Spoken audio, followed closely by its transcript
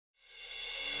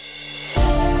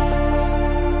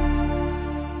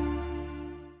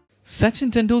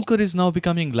Sachin Tendulkar is now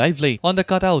becoming lively on the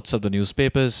cutouts of the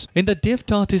newspapers. In the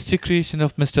deft artistic creation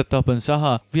of Mr. Tapan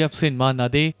Saha, we have seen Manna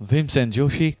De, Bhimsen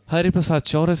Joshi, Hariprasad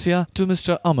Chaurasia to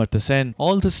Mr. Amartya Sen.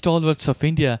 All the stalwarts of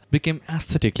India became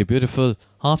aesthetically beautiful.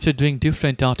 After doing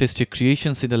different artistic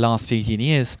creations in the last 18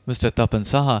 years, Mr. Tapan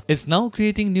Saha is now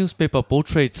creating newspaper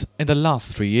portraits in the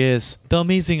last 3 years. The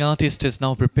amazing artist is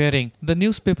now preparing the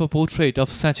newspaper portrait of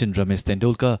Sachin Ramesh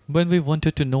Tendulkar. When we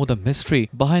wanted to know the mystery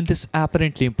behind this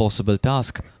apparently impossible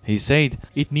task, he said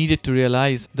it needed to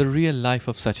realize the real life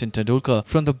of Sachin Tendulkar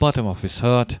from the bottom of his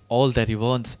heart. All that he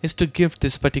wants is to gift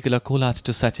this particular collage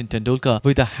to Sachin Tendulkar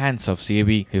with the hands of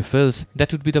CAB. He feels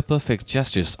that would be the perfect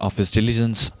justice of his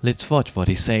diligence. Let's watch what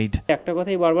he said. একটা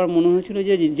কথাই বারবার মনে হচ্ছিল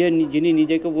যে যিনি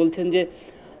নিজেকে বলছেন যে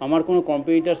আমার কোনো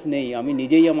কম্পিটিটরস নেই, আমি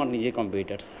নিজেই আমার নিজের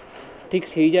কম্পিটিটরস, ঠিক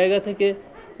সেই জায়গা থেকে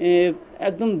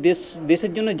একদম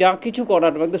দেশের জন্য যা কিছু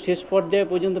করার একদম শেষ পর্যায়ে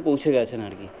পর্যন্ত পৌঁছে গেছেন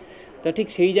আর কি। তা ঠিক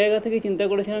সেই জায়গা থেকে চিন্তা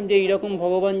করেছিলাম যে এইরকম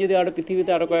ভগবান যদি আরও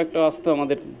পৃথিবীতে আরও কয়েকটা আসতো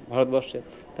আমাদের ভারতবর্ষে,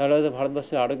 তাহলে হয়তো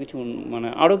ভারতবর্ষে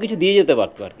আরও কিছু দিয়ে যেতে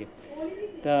পারতো আর কি।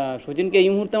 তা সচিনকে এই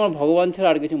মুহূর্তে আমার ভগবান ছাড়া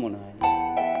আর কিছু মনে হয় না।